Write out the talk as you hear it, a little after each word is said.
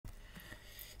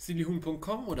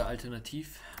sillyhuhn.com oder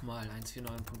alternativ mal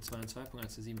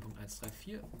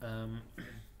 149.22.107.134.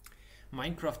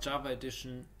 Minecraft Java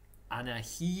Edition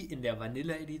Anarchie in der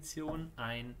Vanilla Edition.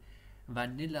 Ein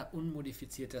Vanilla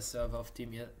unmodifizierter Server, auf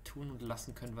dem ihr tun und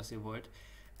lassen könnt, was ihr wollt.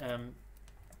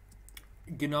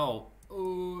 Genau.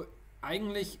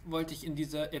 Eigentlich wollte ich in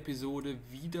dieser Episode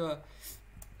wieder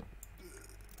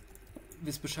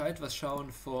wisst Bescheid was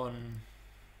schauen von.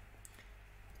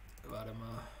 Warte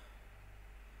mal.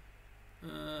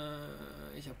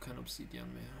 Ich habe kein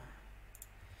Obsidian mehr.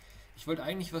 Ich wollte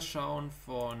eigentlich was schauen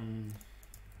von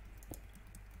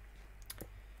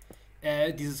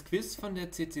dieses Quiz von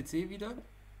der CCC wieder.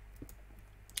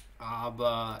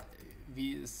 Aber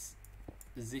wie es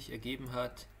sich ergeben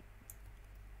hat,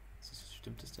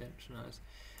 stimmt das da hinten schon alles,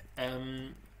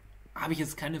 habe ich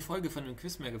jetzt keine Folge von dem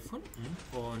Quiz mehr gefunden.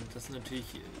 Und das ist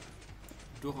natürlich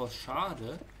durchaus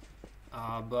schade.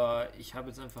 Aber ich habe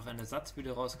jetzt einfach einen Ersatz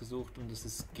wieder rausgesucht und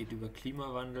geht über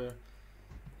Klimawandel.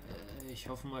 Ich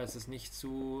hoffe mal, es ist nicht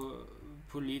zu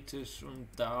politisch und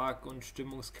dark und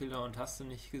Stimmungskiller und hast du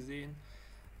nicht gesehen.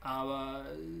 Aber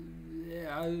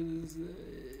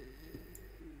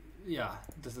ja,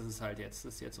 das ist es halt jetzt.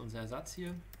 Das ist jetzt unser Ersatz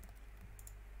hier.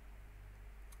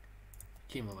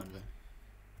 Klimawandel.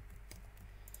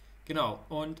 Genau,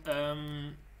 und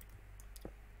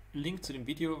Link zu dem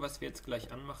Video, was wir jetzt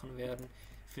gleich anmachen werden,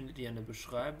 findet ihr in der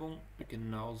Beschreibung,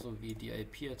 genauso wie die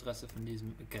IP-Adresse von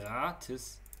diesem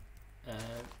gratis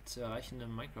zu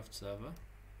erreichenden Minecraft-Server.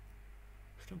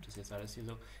 Stimmt das jetzt alles hier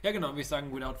so? Ja genau, würde ich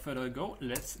sagen, without further ado,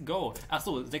 let's go.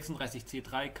 Achso,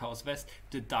 36C3, ChaosWest,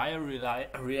 The Dire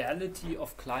Reality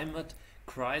of Climate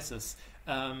Crisis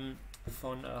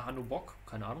von Hanno Bock,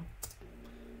 keine Ahnung.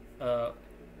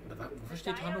 Wofür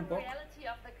steht Hanno Bock? Reality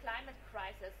of the Climate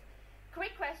Crisis.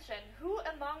 Quick question, who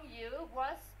among you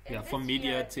was in ja, this vom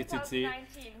Media year, CCC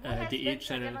DE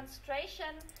Channel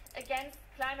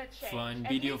war ein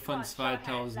Video von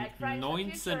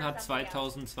 2019, hat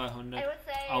 2200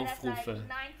 Aufrufe.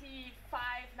 Like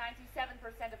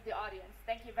 97% of the audience.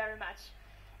 Thank you very much.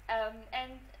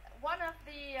 And one of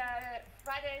the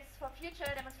Fridays for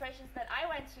Future demonstrations that I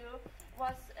went to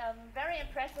was very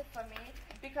impressive for me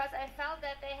because I felt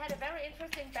that they had a very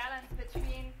interesting balance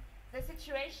between the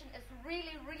situation is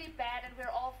really, really bad and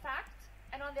we're all fucked.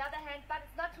 And on the other hand, but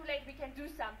it's not too late, we can do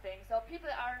something. So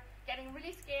people are getting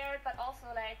really scared, but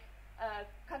also like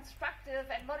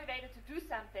constructive and motivated to do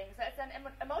something. So it's an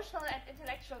emotional and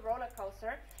intellectual roller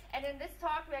coaster. And in this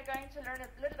talk, we are going to learn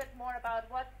a little bit more about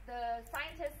what the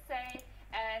scientists say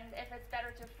and if it's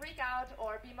better to freak out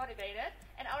or be motivated.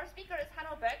 And our speaker is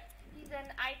Hanno Böck. He's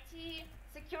an IT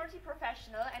security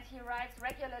professional and he writes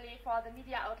regularly for the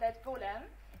media outlet Golem.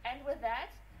 And with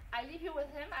that, I leave you with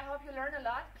him. I hope you learn a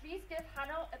lot. Please give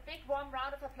Hanno a big warm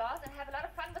round of applause and have a lot of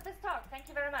fun with this talk. Thank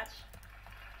you very much.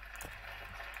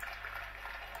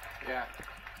 Yeah.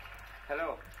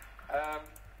 Hello.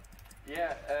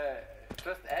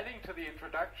 Just adding to the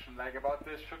introduction, like about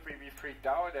this, should we be freaked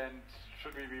out and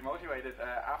should we be motivated?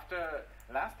 After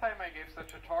last time I gave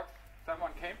such a talk,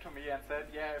 someone came to me and said,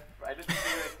 yeah, if I listen to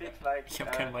you, it seems like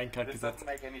this doesn't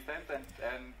make any sense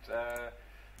and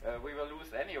we will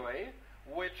lose anyway,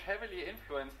 which heavily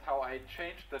influenced how I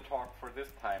changed the talk for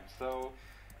this time. So,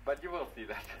 but you will see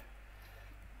that.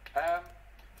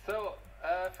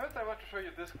 First I want to show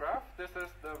you this graph. This is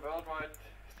the worldwide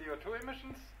CO2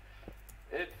 emissions.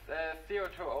 It's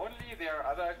CO2 only. There are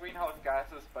other greenhouse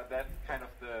gases, but that's kind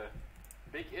of the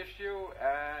big issue.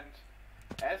 And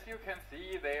as you can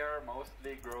see, they are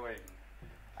mostly growing.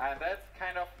 And that's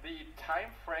kind of the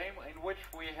time frame in which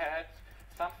we had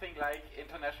something like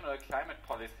international climate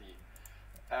policy.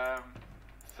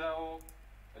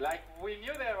 Like we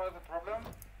knew there was a problem.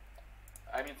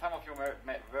 I mean, some of you were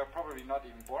probably not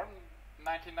even born in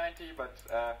 1990, but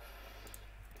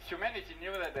humanity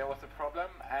knew that there was a problem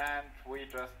and we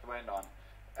just went on.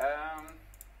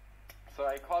 So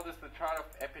I call this the chart of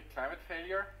epic climate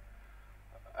failure.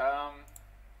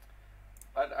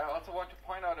 But I also want to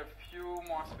point out a few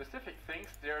more specific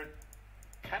things. There are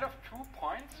kind of 2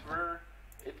 points where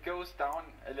it goes down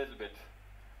a little bit,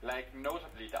 like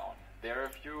notably down. There are a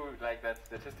few, like that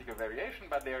statistical variation,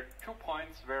 but there are 2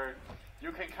 points where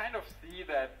you can kind of see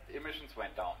that emissions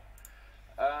went down.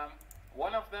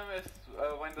 One of them is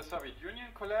when the Soviet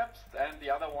Union collapsed, and the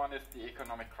other one is the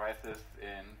economic crisis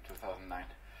in 2009.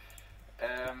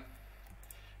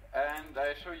 And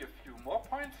I show you a few more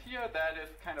points here. That is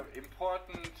kind of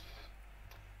important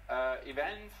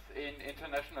events in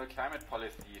international climate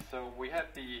policy. So we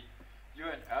had the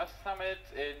UN Earth Summit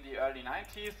in the early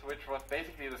 90s, which was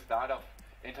basically the start of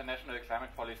international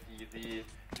climate policy. The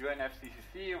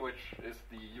UNFCCC, which is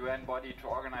the UN body to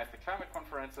organize the climate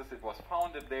conferences, it was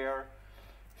founded there.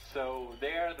 So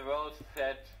there the world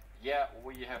said, yeah,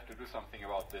 we have to do something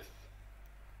about this.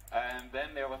 And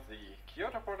then there was the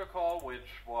Kyoto Protocol,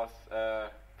 which was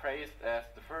praised as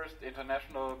the first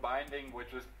international binding,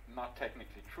 which is not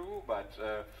technically true, but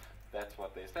that's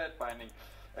what they said, binding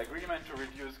agreement to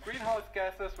reduce greenhouse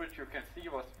gases, which you can see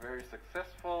was very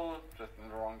successful, just in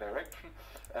the wrong direction.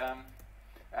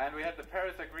 And we had the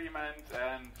Paris Agreement,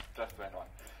 and just went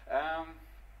on.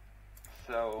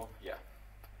 So, yeah.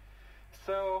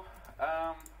 So,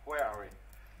 where are we?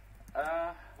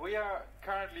 We are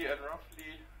currently at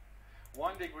roughly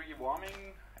 1 degree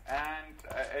warming, and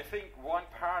I think one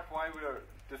part why we're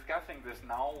discussing this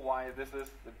now, why this is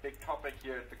a big topic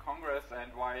here at the Congress,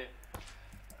 and why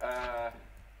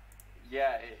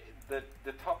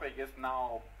the topic is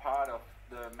now part of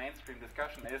the mainstream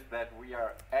discussion, is that we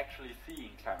are actually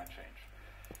seeing climate change.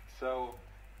 So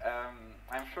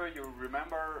I'm sure you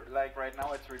remember, like right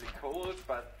now it's really cold,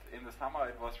 but in the summer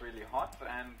it was really hot,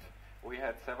 and we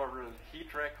had several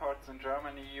heat records in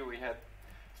Germany. We had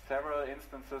several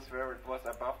instances where it was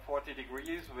above 40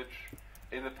 degrees, which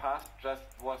in the past just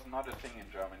was not a thing in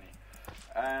Germany.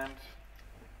 And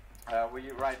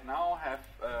we right now have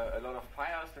a lot of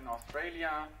fires in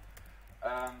Australia,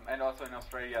 and also in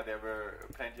Australia there were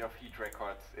plenty of heat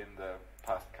records in the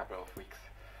past couple of weeks.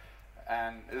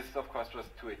 And this is of course just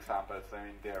 2 examples. I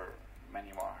mean, there are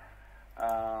many more.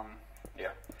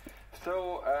 Yeah.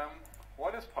 So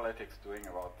what is politics doing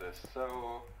about this?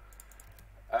 So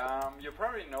you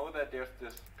probably know that there's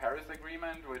this Paris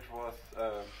Agreement, which was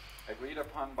agreed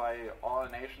upon by all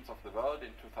nations of the world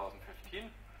in 2015.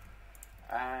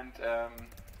 And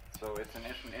so it's an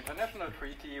international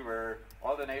treaty where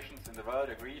all the nations in the world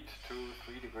agreed to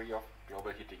 3 degrees of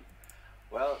global heating.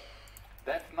 Well,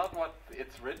 that's not what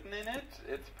it's written in it.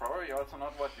 It's probably also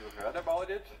not what you heard about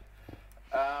it.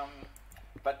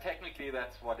 But technically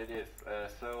that's what it is.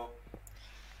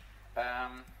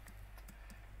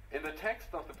 In the text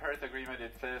of the Paris Agreement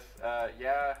it says,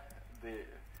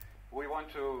 we want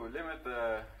to limit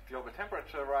the global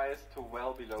temperature rise to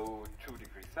well below 2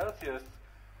 degrees Celsius,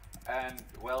 and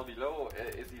well below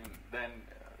is even, then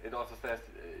it also says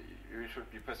we should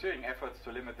be pursuing efforts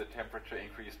to limit the temperature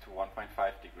increase to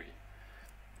 1.5 degree.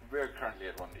 We're currently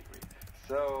at 1 degree.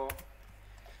 So,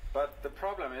 but the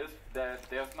problem is that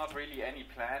there's not really any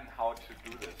plan how to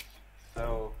do this.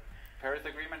 So, Paris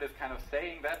Agreement is kind of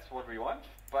saying that's what we want,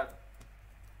 but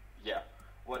yeah,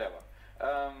 whatever.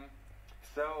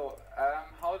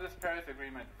 How this Paris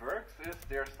Agreement works is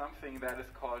there's something that is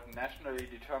called nationally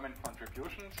determined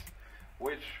contributions,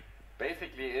 which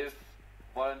basically is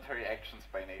voluntary actions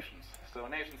by nations. So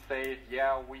nations say,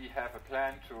 yeah, we have a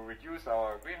plan to reduce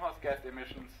our greenhouse gas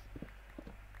emissions.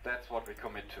 That's what we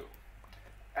commit to.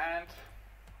 And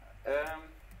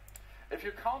if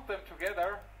you count them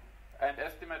together and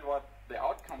estimate what the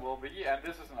outcome will be, and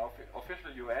this is an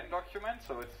official UN document,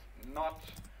 so it's not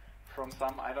from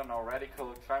some, I don't know,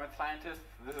 radical climate scientists,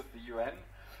 this is the UN,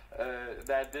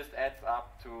 that this adds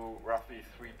up to roughly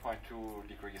 3.2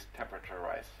 degrees temperature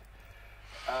rise.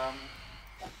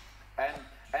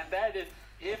 And that is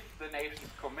if the nations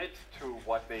commit to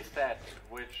what they said,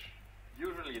 which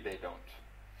usually they don't.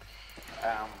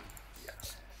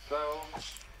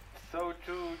 So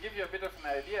to give you a bit of an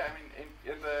idea, I mean,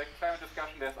 in the climate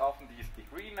discussion there's often these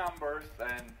degree numbers,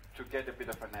 and to get a bit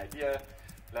of an idea,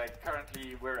 like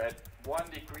currently we're at 1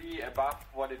 degree above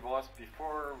what it was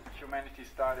before humanity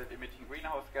started emitting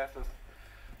greenhouse gases.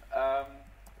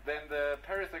 Then the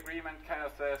Paris Agreement kind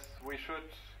of says we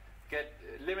should get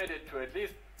limited to at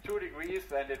least 2 degrees,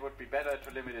 and it would be better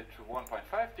to limit it to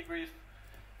 1.5 degrees.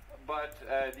 But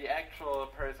the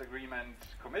actual Paris Agreement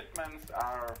commitments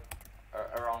are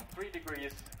around 3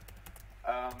 degrees.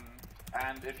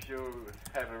 And if you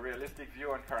have a realistic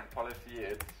view on current policy,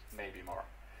 it's maybe more.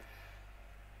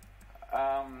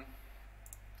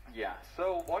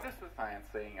 So what is the science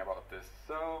saying about this?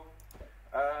 So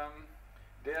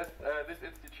there's this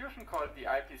institution called the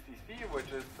IPCC,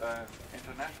 which is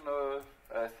International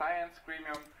Science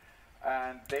Gremium,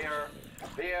 and they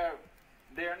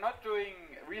are not doing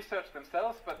research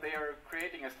themselves, but they are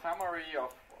creating a summary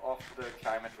of the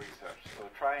climate research. So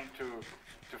trying to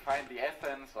find the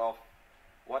essence of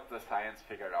what the science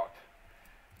figured out.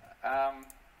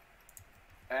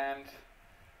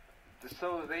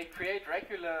 So they create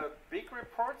regular big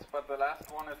reports, but the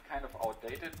last one is kind of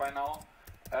outdated by now.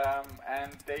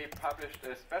 And they published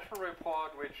a special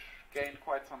report which gained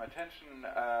quite some attention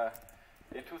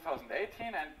in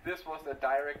 2018, and this was a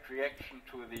direct reaction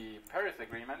to the Paris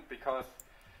Agreement, because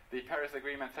the Paris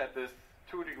Agreement said this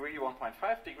 2 degree,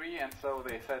 1.5 degree, and so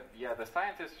they said, yeah, the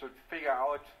scientists should figure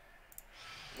out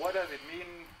what does it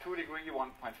mean, 2 degree,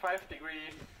 1.5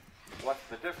 degree, what's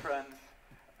the difference,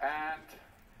 and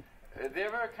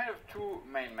there were kind of two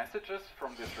main messages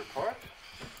from this report.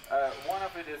 One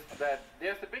of it is that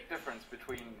there's a big difference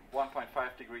between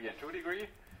 1.5 degree and 2 degree,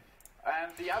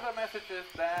 and the other message is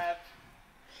that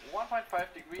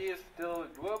 1.5 degree is still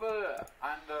doable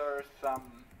under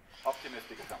some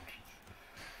optimistic assumptions.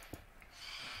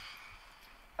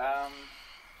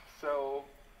 So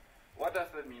what does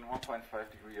that mean, 1.5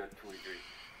 degree or 2 degree?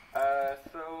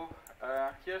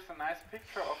 Here's a nice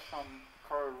picture of some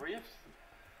coral reefs.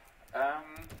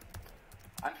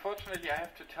 Unfortunately, I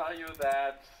have to tell you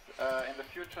that in the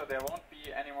future there won't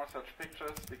be any more such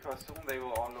pictures, because soon they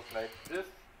will all look like this,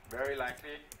 very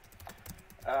likely.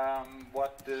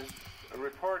 What this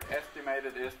report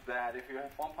estimated is that if you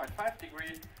have 1.5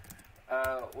 degree,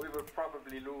 we will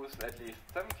probably lose at least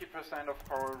 70% of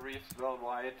coral reefs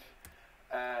worldwide.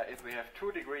 If we have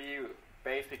 2 degree,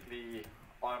 basically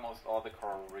almost all the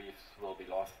coral reefs will be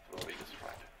lost, will be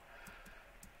destroyed.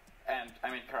 And I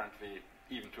mean, currently,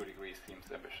 even 2 degrees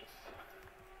seems ambitious.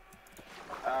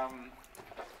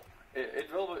 It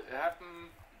will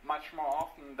happen much more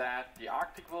often that the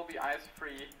Arctic will be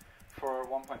ice-free. For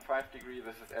 1.5 degree,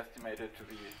 this is estimated to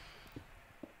be,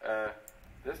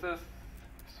 this is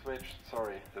switched,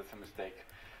 sorry, that's a mistake.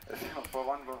 So for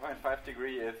 1.5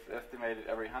 degree, it's estimated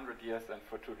every 100 years, and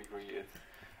for 2 degree, it's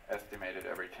estimated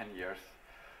every 10 years.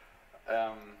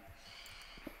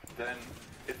 Then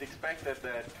it's expected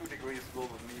that 2 degrees will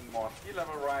mean more sea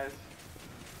level rise.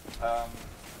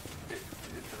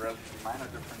 It's a relatively minor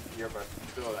difference here, but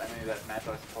still, I mean, that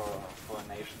matters for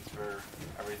nations where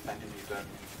every centimeter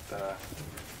means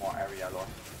more area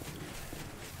lost.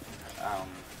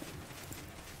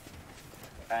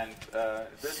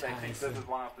 This, I think, this is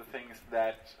one of the things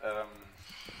that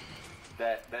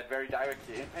that very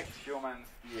directly impacts humans.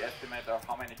 The estimate of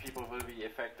how many people will be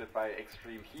affected by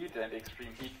extreme heat, and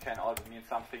extreme heat can also mean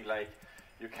something like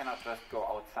you cannot just go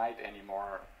outside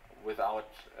anymore without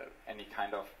any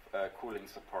kind of cooling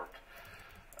support.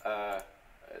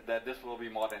 That this will be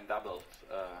more than doubled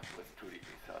with 2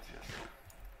 degrees Celsius.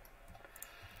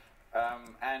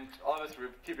 And always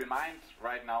keep in mind,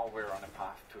 right now we're on a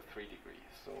path to 3 degrees.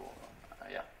 So,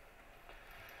 yeah.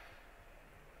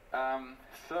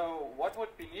 So what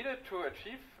would be needed to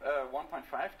achieve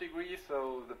 1.5 degrees?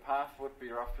 So the path would be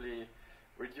roughly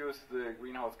reduce the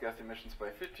greenhouse gas emissions by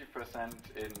 50%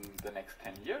 in the next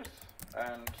 10 years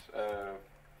and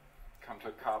come to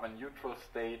a carbon neutral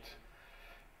state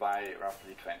by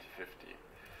roughly 2050.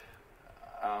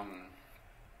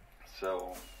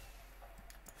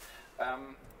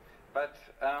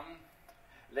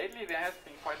 Lately there has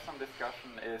been quite some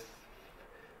discussion is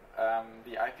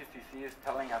the IPCC is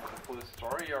telling us the full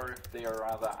story, or if they are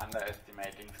rather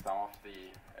underestimating some of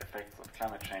the effects of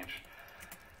climate change.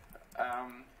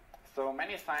 So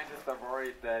many scientists are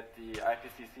worried that the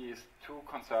IPCC is too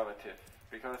conservative,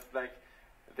 because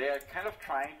they are kind of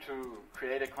trying to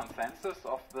create a consensus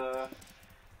of the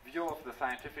view of the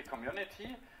scientific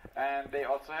community, and they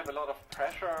also have a lot of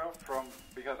pressure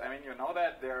because I mean, you know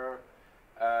that there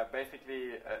are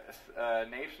basically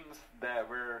nations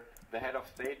where the head of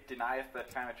state denies that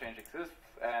climate change exists,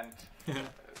 and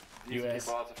these US.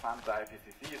 people also fund the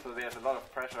IPCC, so there's a lot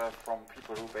of pressure from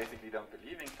people who basically don't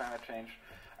believe in climate change,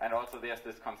 and also there's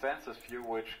this consensus view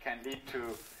which can lead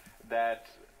to that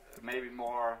maybe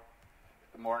more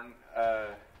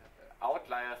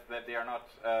outliers, that they are not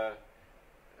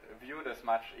viewed as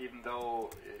much, even though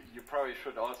you probably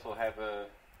should also have a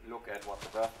look at what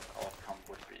the worst outcome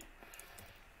would be.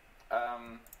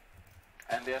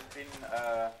 And there's been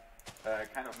a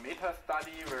kind of meta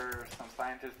study where some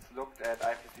scientists looked at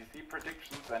IPCC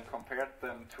predictions and compared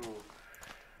them to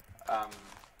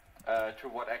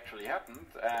what actually happened,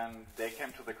 and they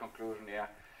came to the conclusion, the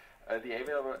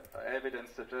available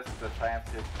evidence suggests that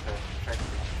scientists have checked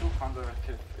too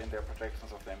conservative in their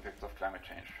projections of the impacts of climate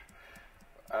change.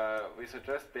 We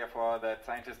suggest, therefore, that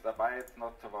scientists are biased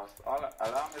not towards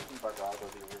alarmism, but rather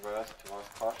the reverse, towards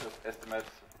cautious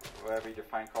estimates, where we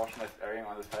define caution as erring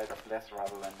on the side of less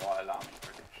rather than more alarming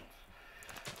predictions.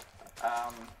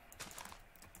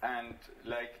 And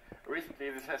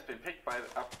recently, this has been picked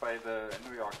up by the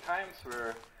New York Times,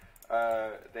 where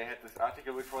they had this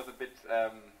article which was a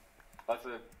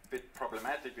bit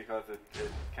problematic, because it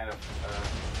kind of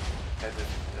had this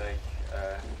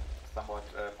somewhat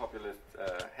populist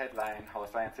headline, how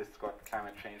scientists got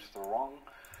climate change so wrong.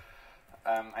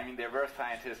 I mean, there were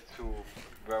scientists who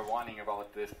were warning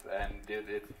about this, and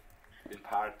it in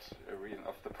part a reason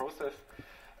of the process.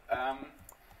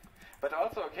 But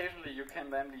also occasionally you can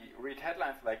then read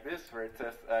headlines like this where it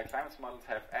says climate models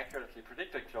have accurately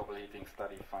predicted global heating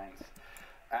study finds.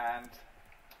 And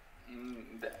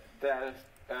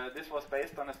this was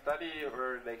based on a study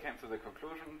where they came to the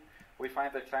conclusion, we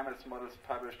find that climate models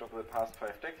published over the past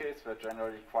 5 decades were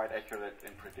generally quite accurate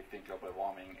in predicting global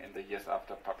warming in the years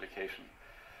after publication.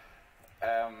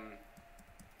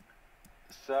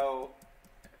 So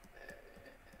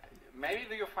maybe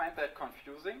do you find that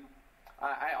confusing?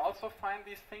 I also find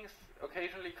these things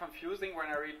occasionally confusing when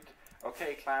I read,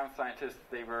 okay, climate scientists,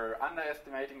 they were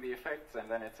underestimating the effects, and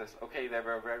then it says, okay, they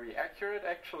were very accurate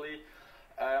actually.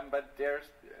 But there's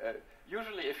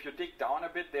usually, if you dig down a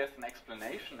bit, there's an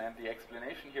explanation, and the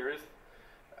explanation here is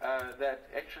that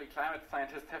actually climate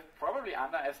scientists have probably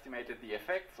underestimated the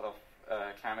effects of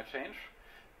climate change,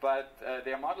 but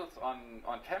their models on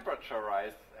temperature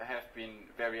rise have been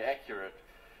very accurate.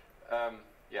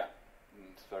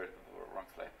 Sorry, wrong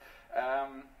slide.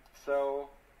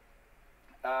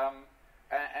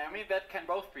 I mean, that can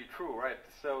both be true, right?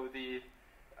 So the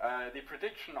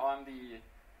prediction on the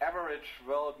average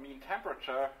world mean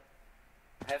temperature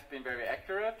has been very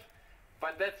accurate,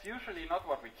 but that's usually not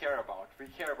what we care about. We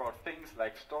care about things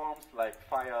like storms, like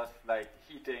fires, like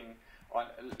heating,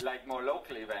 like more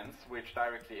local events which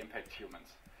directly impact humans.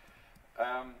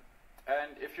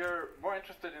 And if you're more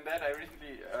interested in that, I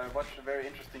recently watched a very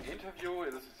interesting interview.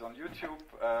 This is on YouTube.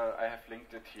 I have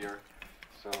linked it here.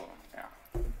 So,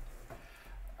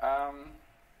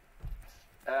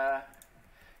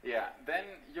 yeah. Then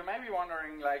you may be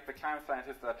wondering, like the climate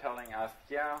scientists are telling us,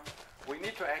 yeah, we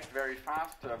need to act very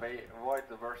fast to avoid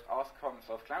the worst outcomes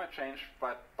of climate change,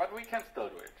 but we can still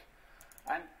do it.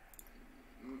 And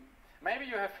maybe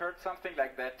you have heard something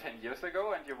like that 10 years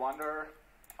ago, and you wonder,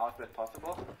 how's that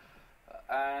possible?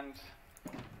 And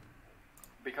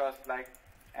because, like,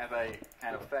 as I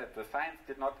kind of said, the science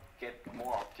did not get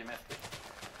more optimistic.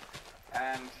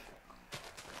 And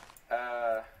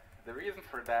the reason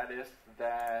for that is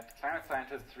that climate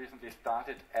scientists recently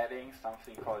started adding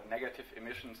something called negative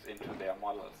emissions into their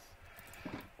models,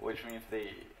 which means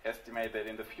they estimate that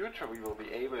in the future we will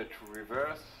be able to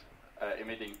reverse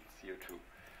emitting CO2.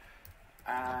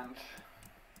 And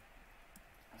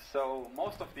so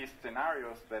most of these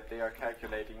scenarios that they are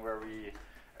calculating where we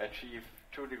achieve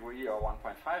 2 degree or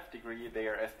 1.5 degree, they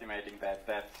are estimating that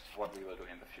that's what we will do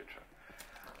in the future.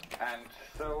 And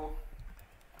so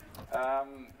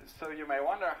you may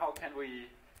wonder, how can we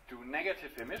do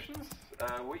negative emissions?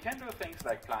 We can do things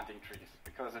like planting trees,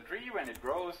 because a tree, when it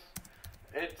grows,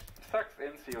 it sucks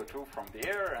in CO2 from the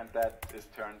air, and that is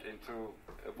turned into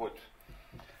wood.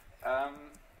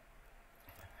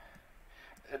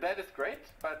 That is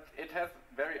great, but it has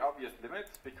very obvious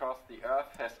limits, because the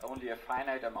Earth has only a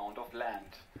finite amount of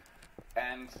land.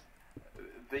 And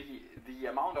the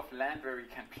amount of land where we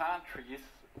can plant trees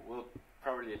will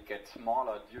probably get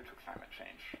smaller due to climate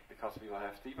change, because we will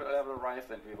have sea level rise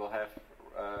and we will have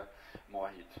more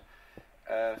heat.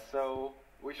 So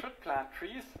we should plant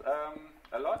trees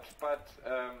a lot, but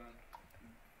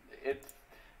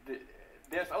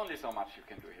there's only so much you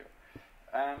can do here.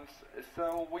 And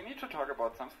so we need to talk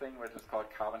about something which is called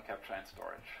carbon capture and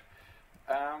storage.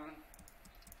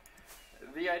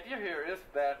 The idea here is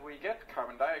that we get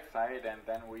carbon dioxide and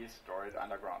then we store it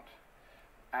underground.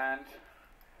 And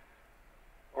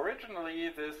originally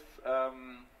this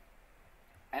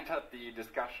entered the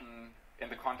discussion in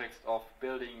the context of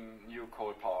building new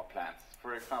coal power plants.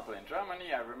 For example, in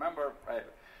Germany, I remember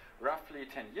roughly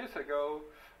 10 years ago,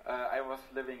 I was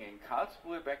living in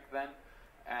Karlsruhe back then,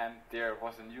 and there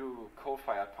was a new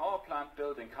coal-fired power plant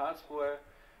built in Karlsruhe,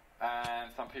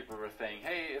 and some people were saying,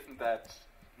 hey, isn't that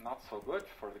not so good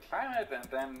for the climate? And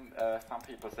then some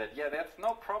people said, yeah, that's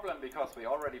no problem, because we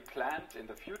already planned in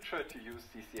the future to use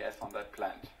CCS on that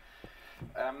plant.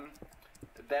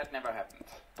 That never happened,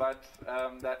 but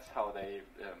that's how they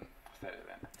said it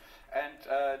then.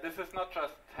 And this is not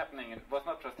just happening. Was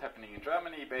not just happening in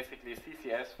Germany. Basically,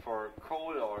 CCS for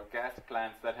coal or gas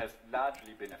plants, that has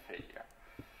largely been a failure.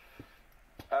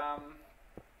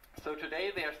 So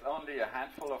today there's only a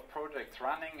handful of projects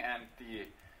running, and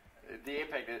the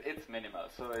impact, it's minimal.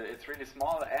 So it's really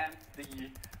small, and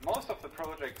most of the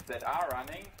projects that are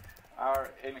running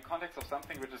are in the context of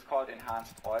something which is called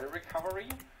enhanced oil recovery.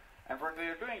 And what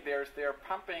they're doing there is they're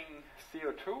pumping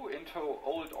CO2 into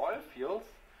old oil fields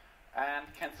and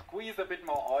can squeeze a bit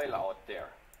more oil out there.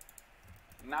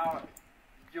 Now,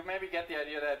 you maybe get the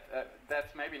idea that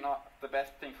that's maybe not the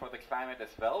best thing for the climate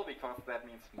as well, because that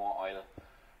means more oil.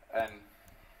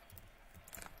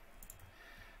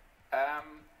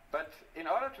 But in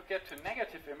order to get to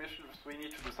negative emissions, we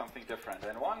need to do something different.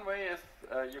 And one way is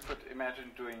you could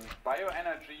imagine doing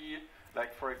bioenergy,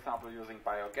 like for example using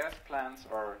biogas plants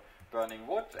or burning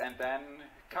wood, and then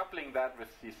coupling that with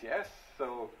CCS.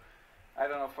 So I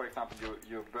don't know, for example,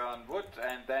 you burn wood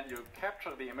and then you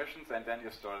capture the emissions and then you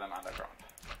store them underground.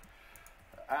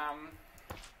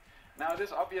 Now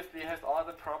this obviously has all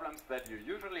the problems that you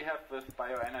usually have with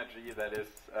bioenergy, that is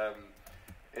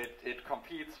it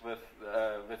competes with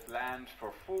land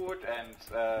for food, and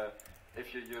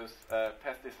if you use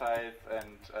pesticides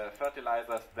and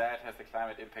fertilizers, that has a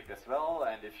climate impact as well.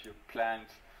 And if you plant,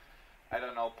 I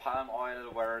don't know, palm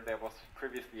oil where there was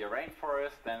previously a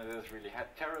rainforest, then it is really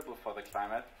terrible for the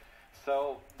climate.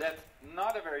 So that's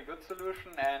not a very good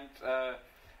solution, and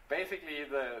basically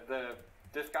the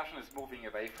discussion is moving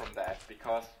away from that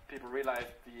because people realize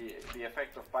the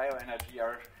effects of bioenergy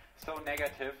are so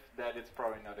negative that it's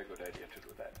probably not a good idea to do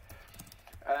that.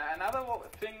 Another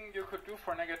thing you could do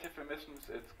for negative emissions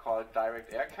is called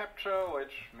direct air capture,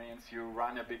 which means you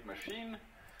run a big machine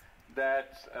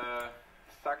that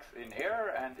sucks in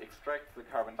air and extracts the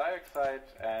carbon dioxide,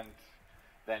 and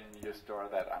then you store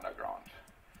that underground.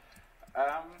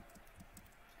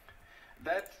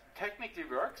 That technically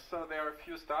works, so there are a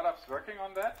few startups working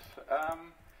on that,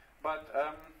 but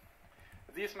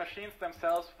these machines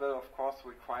themselves will of course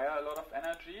require a lot of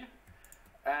energy,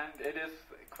 and it is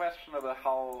questionable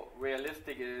how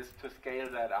realistic it is to scale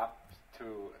that up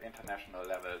to international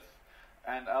levels.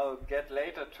 And I'll get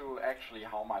later to actually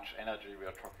how much energy we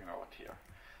are talking about here.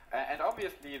 And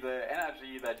obviously the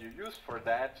energy that you use for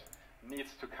that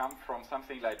needs to come from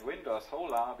something like wind or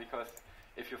solar, because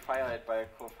if you fire it by a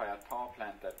coal-fired power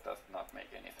plant, that does not make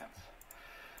any sense.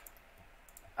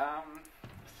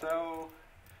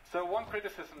 So one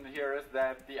criticism here is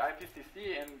that the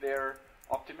IPCC in their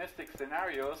optimistic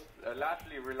scenarios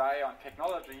largely rely on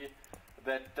technology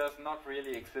that does not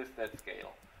really exist at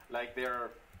scale. Like there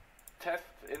are test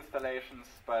installations,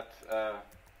 but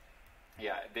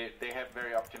yeah, they have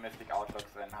very optimistic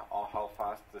outlooks on how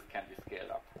fast this can be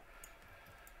scaled up.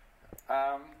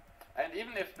 And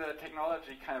even if the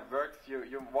technology kind of works, you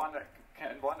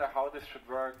can wonder how this should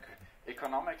work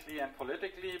economically and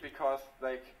politically, because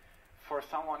like for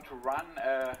someone to run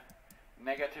a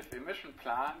negative emission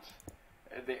plant,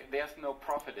 there's no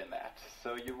profit in that.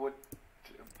 So you would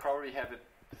probably have it,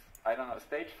 I don't know,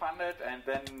 state funded, and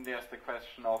then there's the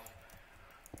question of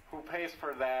who pays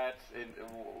for that,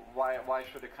 why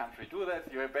should a country do that?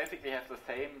 You basically have the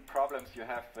same problems you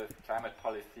have with climate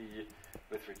policy,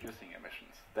 with reducing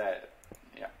emissions.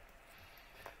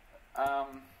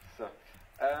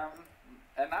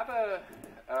 Another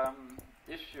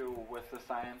issue with the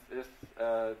science is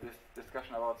this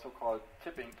discussion about so-called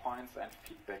tipping points and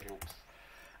feedback loops.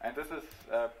 And this is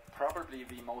probably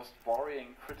the most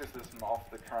worrying criticism of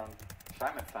the current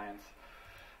climate science.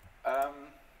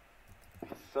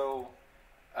 So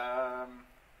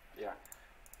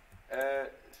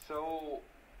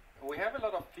we have a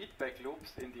lot of feedback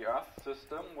loops in the Earth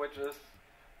system, which is,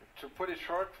 to put it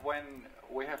short, when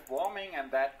we have warming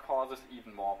and that causes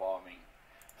even more warming.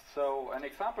 So an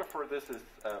example for this is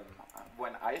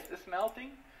when ice is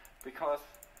melting, because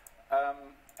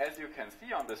as you can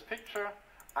see on this picture,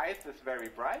 ice is very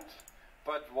bright,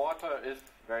 but water is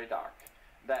very dark.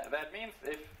 That means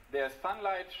if there's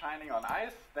sunlight shining on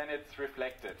ice, then it's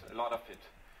reflected, a lot of it.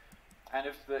 And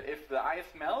if the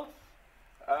ice melts,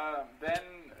 then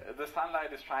the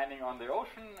sunlight is shining on the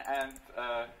ocean,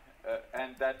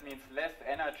 and that means less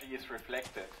energy is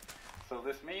reflected. So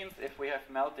this means if we have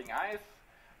melting ice,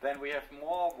 then we have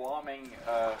more warming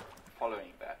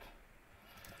following that.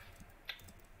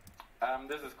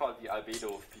 This is called the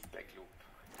albedo feedback loop.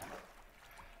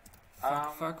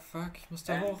 Fuck, ich muss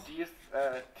da hoch. These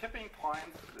tipping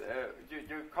points,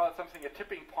 you call something a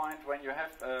tipping point when you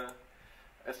have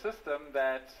a system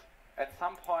that at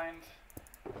some point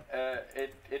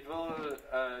it will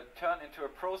turn into a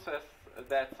process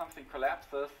that something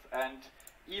collapses, and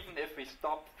even if we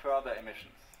stop further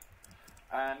emissions.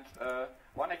 And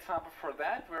one example for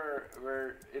that,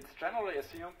 where it's generally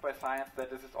assumed by science that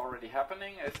this is already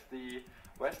happening, is the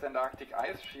West Antarctic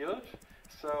ice shield.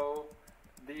 So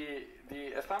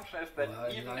the assumption is that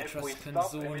even if we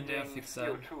stop emitting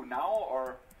CO2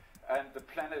 now, and the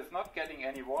planet is not getting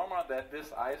any warmer, that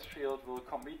this ice shield will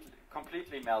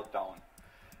completely melt down.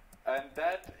 And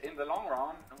that, in the long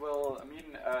run, will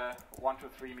mean 1 to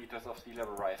 3 meters of sea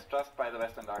level rise just by the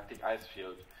West Antarctic ice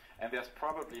shield. And there's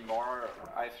probably more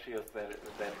ice shields that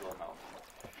will melt.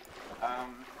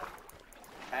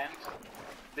 And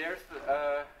there's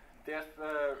there's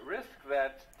the risk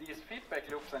that these feedback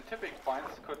loops and tipping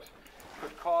points could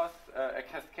cause a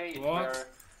cascade where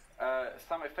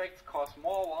some effects cause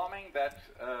more warming that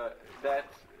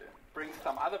brings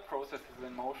some other processes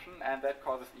in motion, and that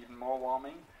causes even more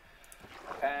warming.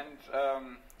 And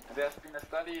there's been a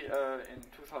study in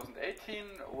 2018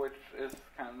 which is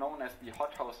kind of known as the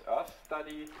Hothouse Earth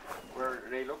study, where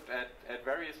they looked at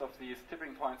various of these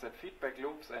tipping points at feedback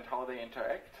loops and how they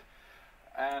interact.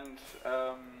 And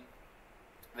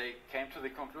they came to the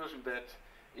conclusion that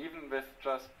even with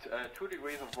just 2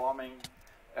 degrees of warming,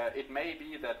 it may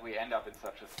be that we end up in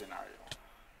such a scenario.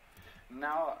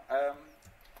 Now,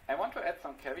 I want to add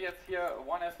some caveats here.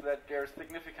 One is that there's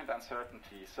significant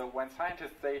uncertainty. So when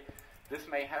scientists say this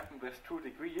may happen with 2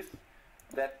 degrees,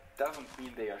 that doesn't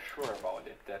mean they are sure about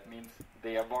it. That means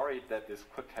they are worried that this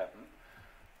could happen.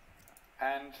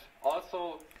 And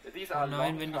also, these are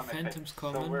long-term effects.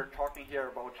 So we're talking here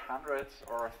about hundreds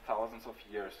or thousands of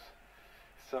years.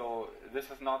 So this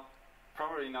is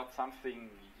probably not something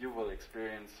you will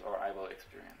experience or I will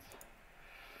experience.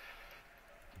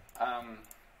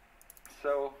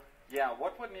 So yeah,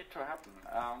 what would need to happen?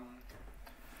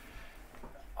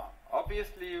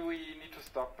 Obviously, we need to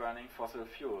stop burning fossil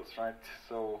fuels, right?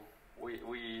 So we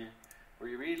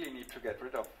really need to get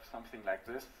rid of something like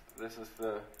this. This is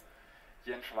the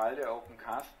Jędrzejwalde open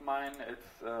cast mine.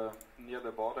 It's near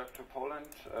the border to Poland.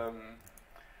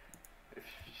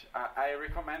 I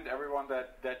recommend everyone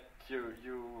that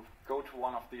you go to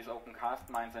one of these open cast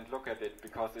mines and look at it,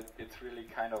 because it's really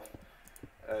kind of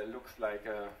looks like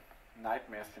a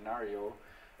nightmare scenario.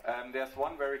 There's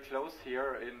one very close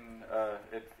here in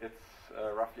it's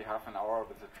roughly half an hour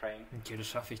with the train. Okay, das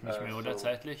schaffe ich nicht mehr, oder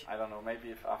zeitlich? I don't know,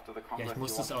 maybe if after the Congress. Ja, ich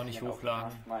muss das auch nicht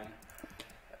hochladen.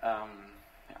 Yeah.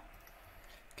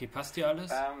 Okay, passt dir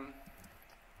alles?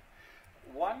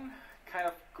 One kind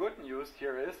of good news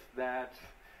here is that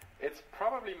it's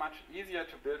probably much easier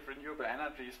to build renewable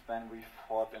energies than we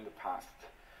thought in the past.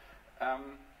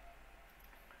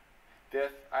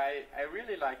 I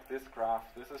really like this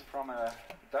graph. This is from a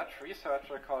Dutch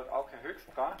researcher called Auke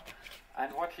Hoekstra,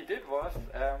 and what he did was,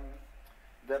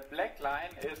 the black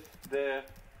line is the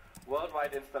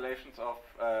worldwide installations of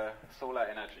solar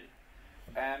energy,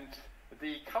 and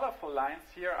the colorful lines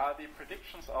here are the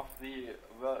predictions of the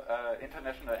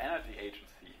International Energy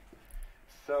Agency.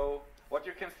 So what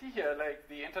you can see here, like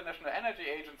the International Energy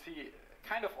Agency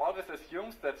kind of always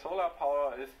assumes that solar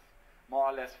power is more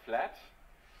or less flat,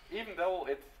 even though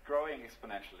it's growing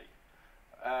exponentially.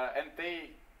 And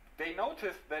they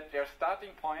notice that their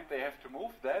starting point, they have to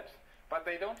move that, but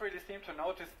they don't really seem to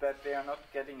notice that they are not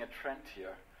getting a trend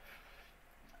here.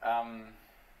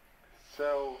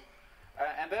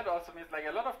 And that also means, like,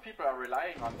 a lot of people are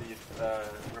relying on these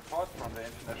reports from the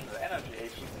International Energy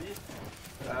Agency.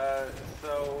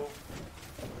 So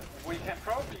we can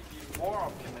probably be more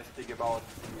optimistic about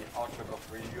the outlook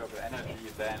of renewable energy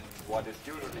than what is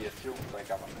usually assumed by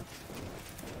governments.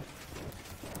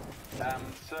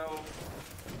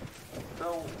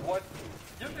 So what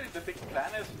usually the big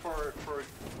plan is for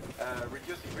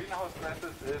reducing greenhouse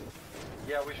gases is,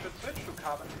 yeah, we should switch to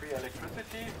carbon-free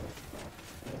electricity,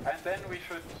 and then we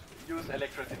should use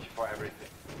electricity for everything.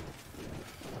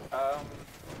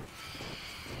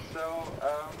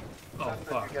 Just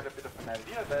that you get a bit of an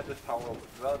idea, that is how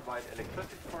worldwide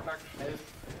electricity production is.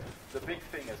 The big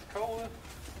thing is coal.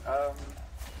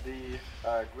 The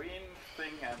green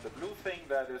thing and the blue thing,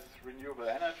 that is renewable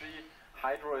energy.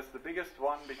 Hydro is the biggest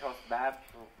one, because that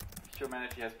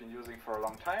humanity has been using for a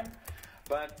long time.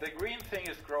 But the green thing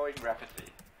is growing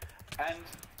rapidly. And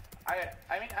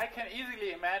I mean, I can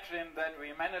easily imagine that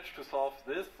we manage to solve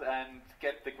this and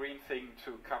get the green thing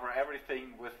to cover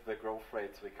everything with the growth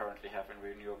rates we currently have in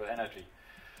renewable energy.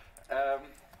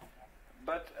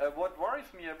 But what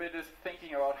worries me a bit is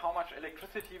thinking about how much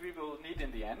electricity we will need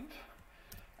in the end.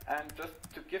 And just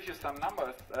to give you some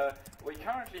numbers, we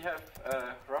currently have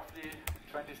roughly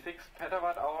 26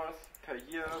 petawatt hours per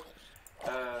year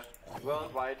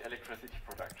worldwide electricity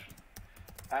production.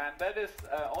 And that is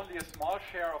only a small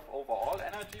share of overall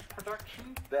energy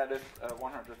production. That is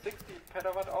 160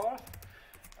 petawatt hours,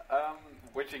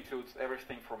 which includes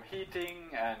everything from heating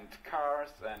and cars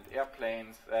and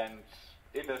airplanes and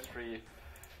industry.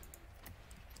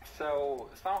 So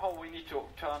somehow we need to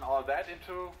turn all that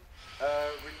into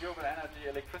renewable energy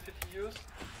electricity use.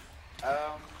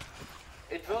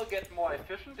 It will get more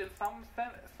efficient in some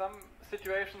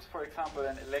situations. For example,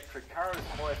 an electric car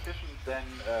is more efficient than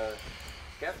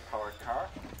gas-powered car,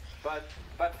 but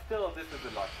still this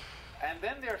is a lot. And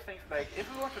then there are things like, if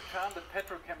we want to turn the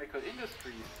petrochemical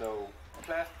industry, so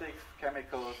plastics,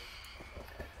 chemicals,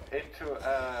 into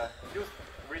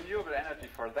renewable energy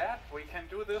for that. We can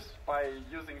do this by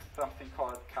using something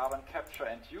called carbon capture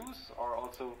and use, or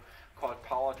also called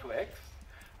power to X.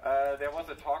 There was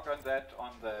a talk on that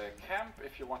on the camp.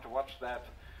 If you want to watch that,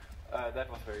 that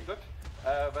was very good.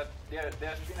 But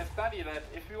there's been a study that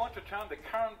if we want to turn the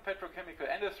current petrochemical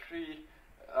industry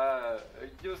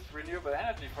use renewable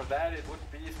energy for that, it would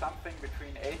be something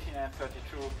between 18 and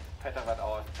 32 petawatt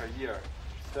hours per year.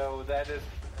 So that is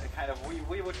a kind of,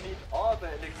 we would need all the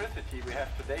electricity we have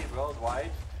today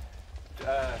worldwide,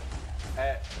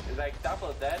 like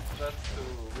double that just to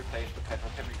replace the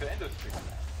petrochemical industry.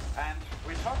 And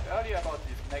we talked earlier about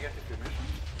these negative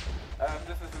emissions.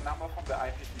 This is a number from the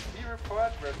IPCC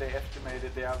report where they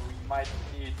estimated we might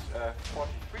need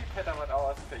 43 petawatt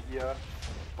hours per year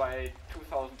by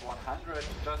 2100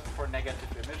 just for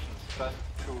negative emissions, just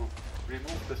to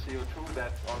remove the CO2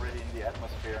 that's already in the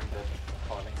atmosphere and that's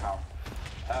causing harm.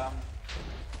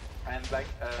 And like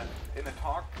in a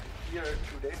talk here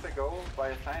 2 days ago by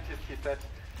a scientist, he said,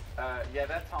 yeah,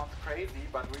 that sounds crazy,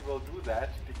 but we will do that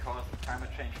because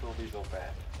climate change will be so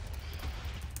bad.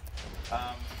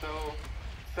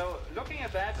 So looking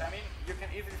at that, I mean, you can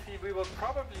easily see we will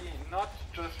probably not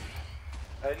just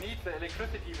need the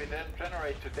electricity we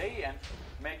generate today and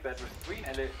make that with green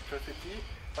electricity,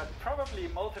 but probably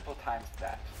multiple times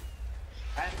that.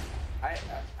 And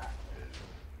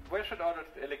where should all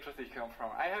the electricity come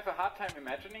from? I have a hard time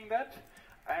imagining that.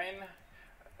 I mean,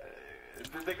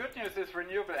 the good news is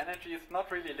renewable energy is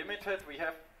not really limited. We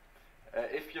have,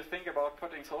 if you think about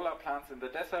putting solar plants in the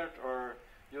desert or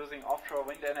using offshore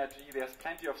wind energy, there's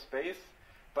plenty of space,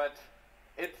 but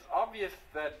it's obvious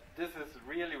that this is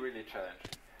really, really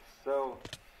challenging. So,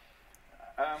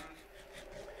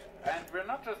 and we're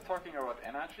not just talking about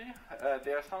energy.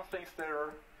 There are some things that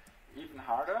are even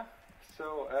harder.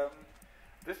 So,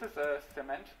 this is a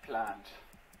cement plant.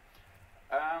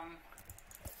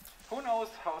 Who knows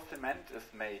how cement is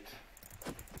made?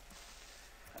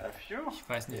 A few? Ich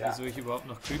weiß nicht, wieso ich überhaupt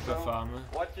noch Creeper farme.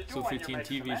 So viel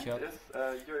TNT wie ich habe.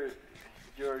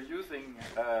 You're using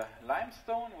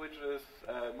limestone, which is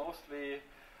mostly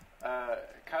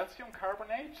calcium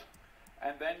carbonate,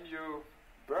 and then you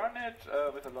burn it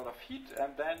with a lot of heat,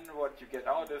 and then what you get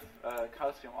out is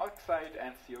calcium oxide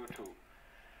and CO2.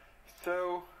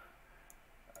 So,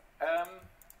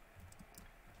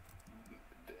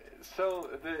 so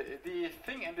the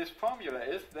thing in this formula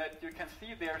is that you can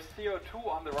see there's CO2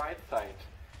 on the right side,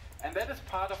 and that is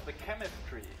part of the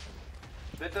chemistry.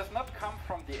 That does not come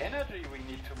from the energy we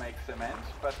need to make cement,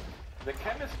 but the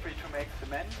chemistry to make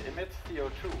cement emits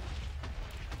CO2.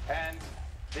 And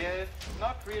there is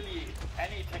not really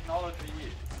any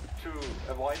technology to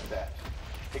avoid that,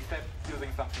 except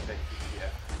using something like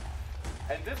CCS.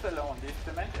 And this alone, these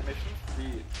cement emissions,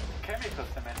 the chemical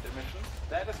cement emissions,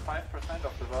 that is 5%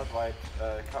 of the worldwide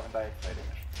carbon dioxide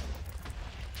emissions.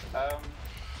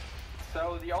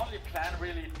 So the only plan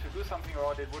really to do something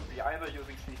about it would be either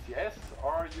using CCS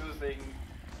or using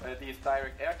these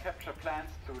direct air capture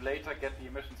plants to later get the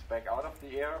emissions back out of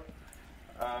the air.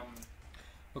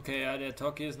 Okay, ja, der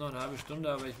Talk hier ist noch eine halbe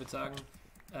Stunde, aber ich würde sagen,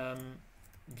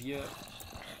 wir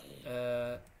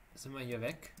sind mal hier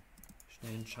weg.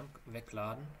 Schnell den Chunk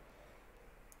wegladen.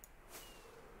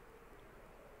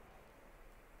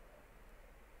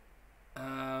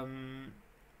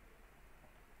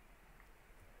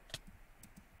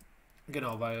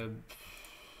 Genau, weil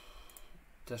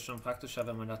das ist schon praktischer,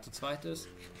 wenn man da zu zweit ist.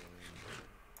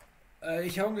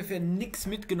 Ich habe ungefähr nichts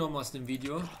mitgenommen aus dem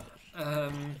Video.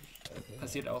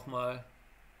 Passiert auch mal.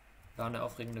 War eine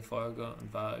aufregende Folge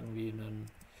und war irgendwie ein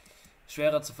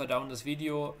schwerer zu verdauendes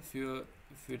Video für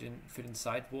den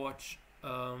Sidewatch.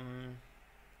 Oh,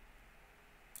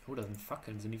 da sind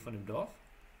Fackeln. Sind die von dem Dorf?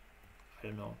 I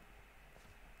don't know.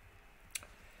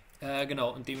 Genau,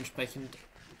 und dementsprechend,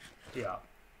 ja,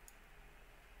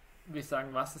 würde ich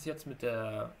sagen, was ist jetzt mit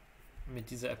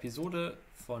dieser Episode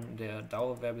von der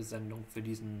Dauerwerbesendung für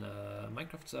diesen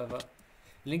Minecraft-Server.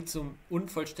 Link zum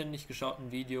unvollständig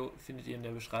geschauten Video findet ihr in der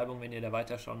Beschreibung, wenn ihr da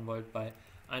weiterschauen wollt, bei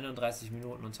 31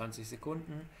 Minuten und 20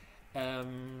 Sekunden.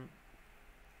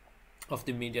 Auf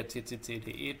dem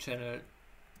mediaccc.de Channel.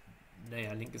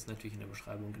 Naja, Link ist natürlich in der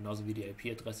Beschreibung, genauso wie die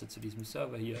IP-Adresse zu diesem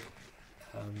Server hier.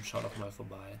 Schaut doch mal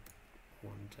vorbei.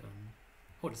 Und,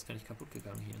 oh, das ist gar nicht kaputt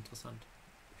gegangen hier, interessant.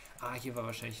 Ah, hier war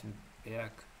wahrscheinlich ein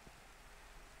Berg.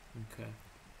 Okay.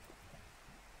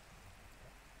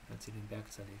 Hat sie den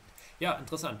Berg zerlegt. Ja,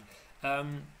 interessant.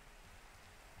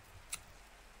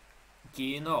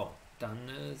 Genau,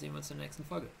 dann sehen wir uns in der nächsten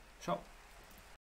Folge. Ciao.